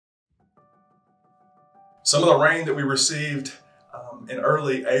Some of the rain that we received in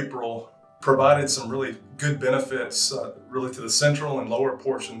early April provided some really good benefits really to the central and lower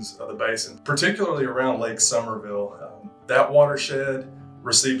portions of the basin, particularly around Lake Somerville. That watershed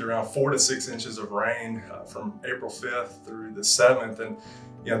received around 4 to 6 inches of rain from April 5th through the 7th, and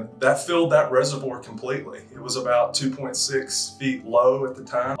that filled that reservoir completely. It was about 2.6 feet low at the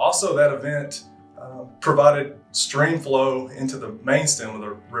time. Also, that event provided stream flow into the main stem of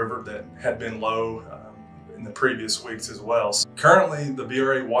the river that had been low in the previous weeks as well. So currently, the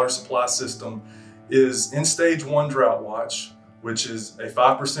BRA water supply system is in stage 1 drought watch, which is a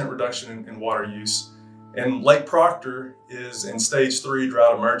 5% reduction in water use. And Lake Proctor is in stage 3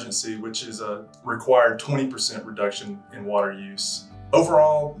 drought emergency, which is a required 20% reduction in water use.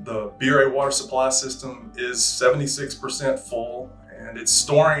 Overall, the BRA water supply system is 76% full, and it's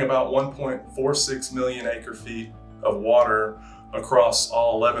storing about 1.46 million acre feet of water across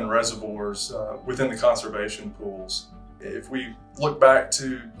all 11 reservoirs within the conservation pools. If we look back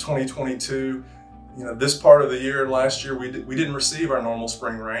to 2022, this part of the year last year, we didn't receive our normal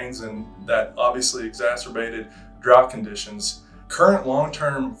spring rains, and that obviously exacerbated drought conditions. Current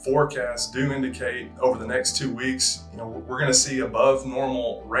long-term forecasts do indicate over the next 2 weeks, we're going to see above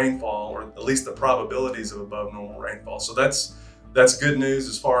normal rainfall, or at least the probabilities of above normal rainfall. So that's good news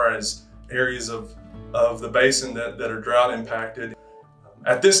as far as areas of the basin that are drought impacted.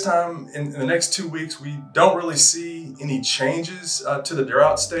 At this time, in the next 2 weeks, we don't really see any changes to the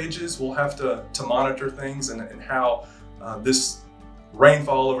drought stages. We'll have to monitor things and how this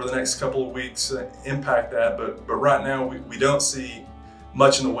rainfall over the next couple of weeks impact that. But right now, we don't see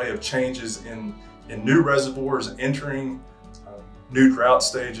much in the way of changes in new reservoirs entering new drought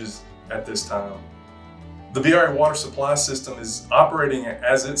stages at this time. The BRA water supply system is operating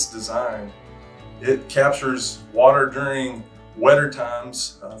as it's designed. It captures water during wetter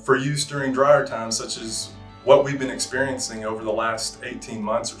times for use during drier times, such as what we've been experiencing over the last 18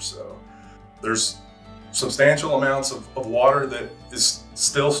 months or so. There's substantial amounts of water that is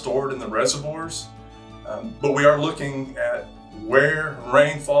still stored in the reservoirs, but we are looking at where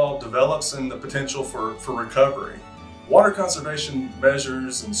rainfall develops and the potential for recovery. Water conservation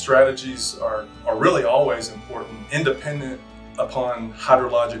measures and strategies are really always important, independent upon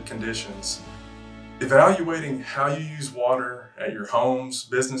hydrologic conditions. Evaluating how you use water at your homes,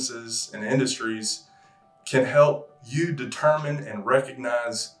 businesses, and industries can help you determine and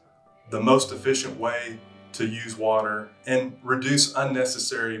recognize the most efficient way to use water and reduce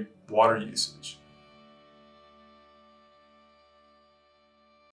unnecessary water usage.